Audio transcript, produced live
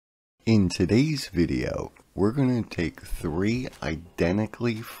In today's video, we're going to take 3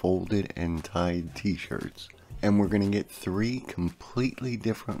 identically folded and tied t-shirts, and we're going to get 3 completely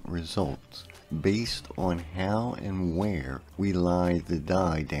different results based on how and where we lie the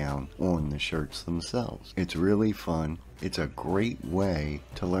dye down on the shirts themselves. It's really fun. It's a great way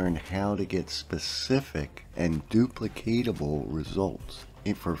to learn how to get specific and duplicatable results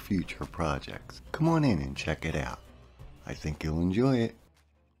for future projects. Come on in and check it out. I think you'll enjoy it.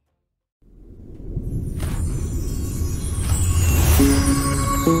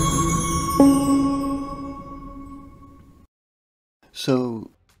 So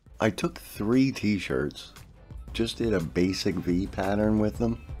I took 3 t-shirts, just did a basic V pattern with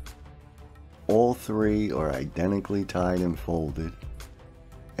them. All 3 are identically tied and folded.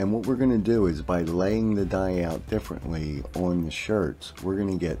 And what we're going to do is, by laying the dye out differently on the shirts, we're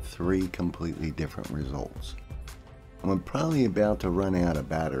going to get 3 completely different results. I'm probably about to run out of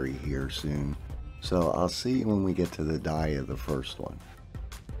battery here soon, so I'll see you when we get to the dye of the first one.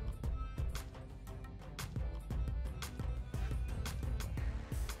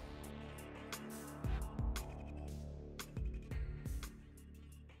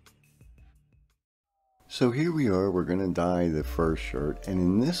 So here we are, we're going to dye the first shirt, and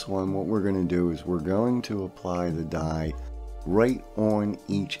in this one what we're going to do is we're going to apply the dye right on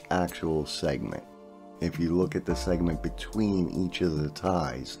each actual segment. If you look at the segment between each of the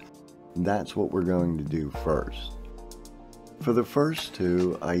ties, that's what we're going to do first. For the first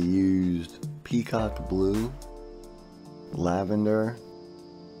 2, I used peacock blue, lavender,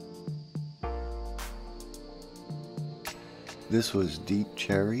 this was deep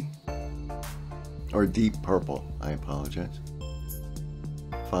cherry, or deep purple, I apologize,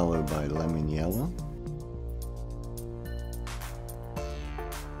 followed by lemon yellow,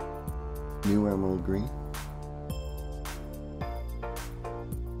 new emerald green,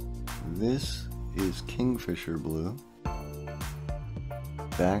 this is kingfisher blue,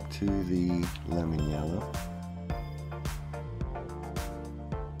 back to the lemon yellow,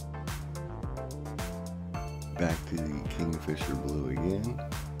 back to the kingfisher blue again,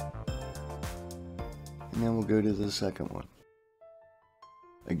 and then we'll go to the second one.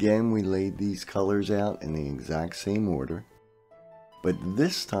 Again, we laid these colors out in the exact same order, but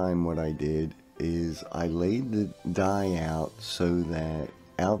this time what I did is I laid the dye out so that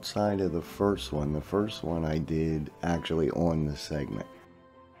outside of the first one I did actually on the segment.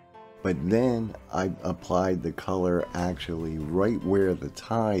 But then I applied the color actually right where the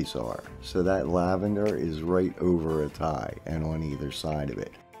ties are. So that lavender is right over a tie and on either side of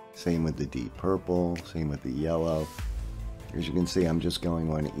it. Same with the deep purple, same with the yellow. As you can see, I'm just going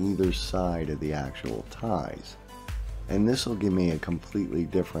on either side of the actual ties. And this will give me a completely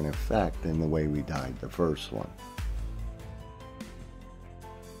different effect than the way we dyed the first one.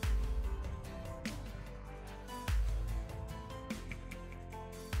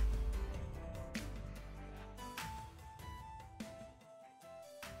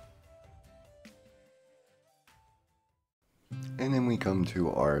 And then we come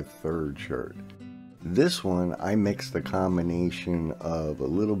to our third shirt. This one, I mixed a combination of a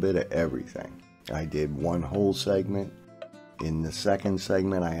little bit of everything. I did one whole segment. In the second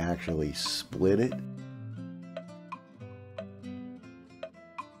segment, I actually split it.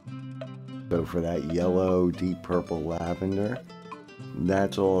 So for that yellow, deep purple, lavender,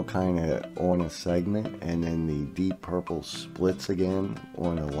 that's all kind of on a segment, and then the deep purple splits again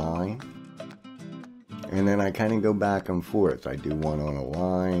on a line. And then I kind of go back and forth. I do one on a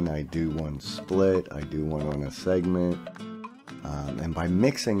line, I do one split, I do one on a segment. And by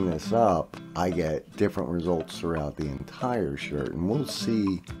mixing this up, I get different results throughout the entire shirt. And we'll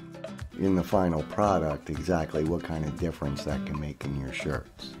see in the final product exactly what kind of difference that can make in your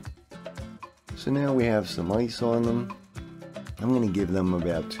shirts. So now we have some ice on them. I'm going to give them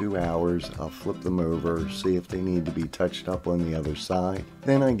about 2 hours. I'll flip them over, see if they need to be touched up on the other side.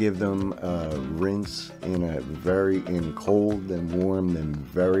 Then I give them a rinse in cold and warm and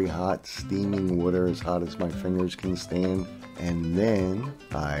very hot steaming water, as hot as my fingers can stand. And then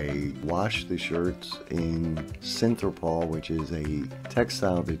I wash the shirts in Synthropol, which is a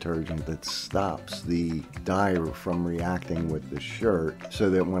textile detergent that stops the dye from reacting with the shirt,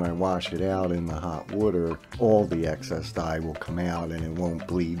 so that when I wash it out in the hot water, all the excess dye will come out and it won't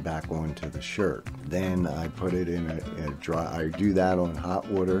bleed back onto the shirt. Then I put it in a dry, I do that on hot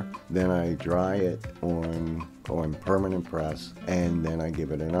water, then I dry it on permanent press, and then I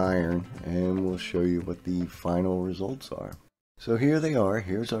give it an iron, and we'll show you what the final results are. So here they are.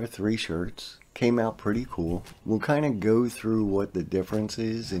 Here's our 3 shirts. Came out pretty cool. We'll kind of go through what the difference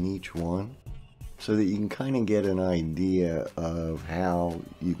is in each one. so that you can kind of get an idea of how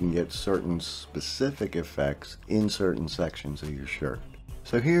you can get certain specific effects in certain sections of your shirt.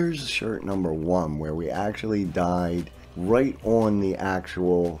 So here's shirt number 1, where we actually dyed right on the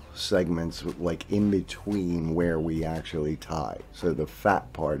actual segments, like in between where we actually tie, so the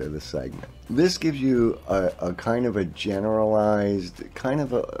fat part of the segment. This gives you a kind of a generalized, kind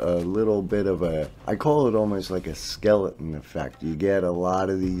of a little bit of a, I call it almost like a skeleton effect. You get a lot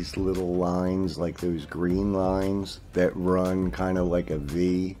of these little lines, like those green lines that run kind of like a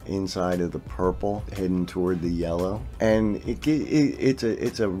V inside of the purple heading toward the yellow, and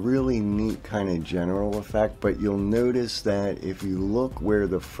it's a really neat kind of general effect. But you'll notice that if you look where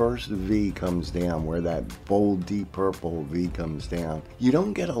the first V comes down, where that bold deep purple V comes down, you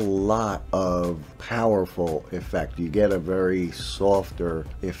don't get a lot of powerful effect. You get a very softer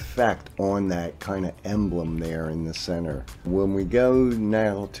effect on that kind of emblem there in the center. When we go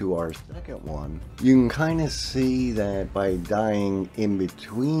now to our second one, you can kind of see that by dyeing in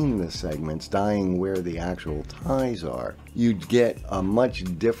between the segments, dyeing where the actual ties are, you'd get a much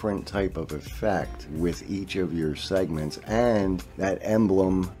different type of effect with each of your segments, and that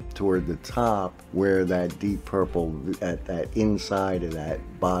emblem toward the top where that deep purple at that inside of that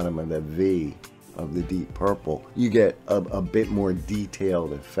bottom of the V of the deep purple, you get a bit more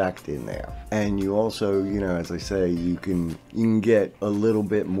detailed effect in there. And you also, you know, as I say, you can get a little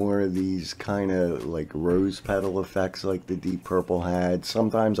bit more of these kind of like rose petal effects like the deep purple had.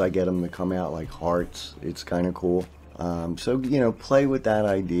 Sometimes I get them to come out like hearts. It's kind of cool. So, you know, play with that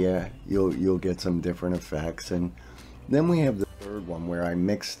idea. You'll get some different effects. And then we have the third one where I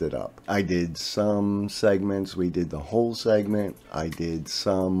mixed it up. I did some segments, we did the whole segment. I did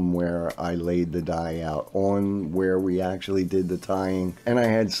some where I laid the dye out on where we actually did the tying. And I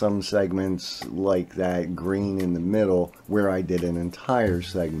had some segments like that green in the middle where I did an entire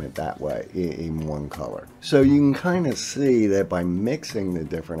segment that way in one color. So you can kind of see that by mixing the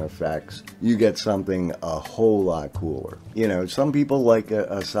different effects, you get something a whole lot cooler. You know, some people like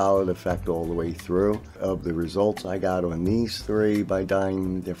a solid effect all the way through. Of the results I got on these 3 by dyeing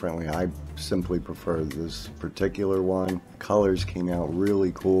them differently, I simply prefer this particular one. Colors came out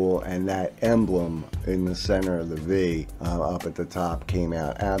really cool, and that emblem in the center of the V up at the top came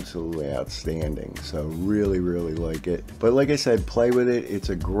out absolutely outstanding. So really like it. But like I said, play with it. It's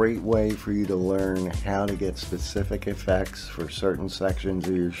a great way for you to learn how to get specific effects for certain sections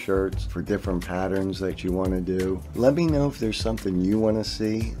of your shirts, for different patterns that you want to do. Let me know if there's something you want to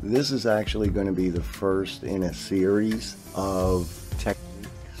see. This is actually going to be the first in a series of techniques.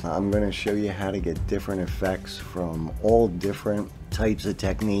 I'm going to show you how to get different effects from all different types of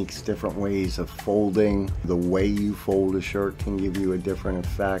techniques, different ways of folding. The way you fold a shirt can give you a different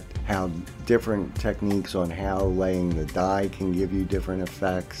effect. How different techniques on how laying the dye can give you different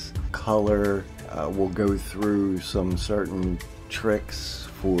effects. Color, we'll go through some certain tricks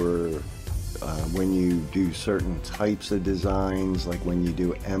for when you do certain types of designs, like when you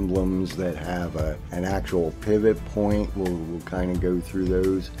do emblems that have an actual pivot point. We'll kind of go through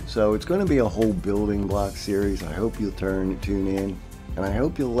those. So it's going to be a whole building block series. I hope you'll tune in, and I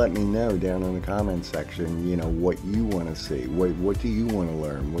hope you'll let me know down in the comment section, you know, what you want to see. What do you want to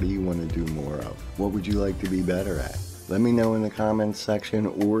learn? What do you want to do more of? What would you like to be better at? Let me know in the comments section,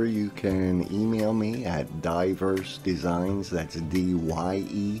 or you can email me at Dyeverse Designs, that's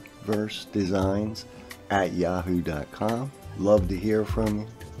D-Y-E-Verse Designs @yahoo.com. Love to hear from you.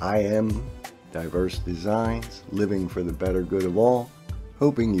 I am Dyeverse Designs, living for the better good of all,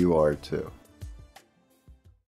 hoping you are too.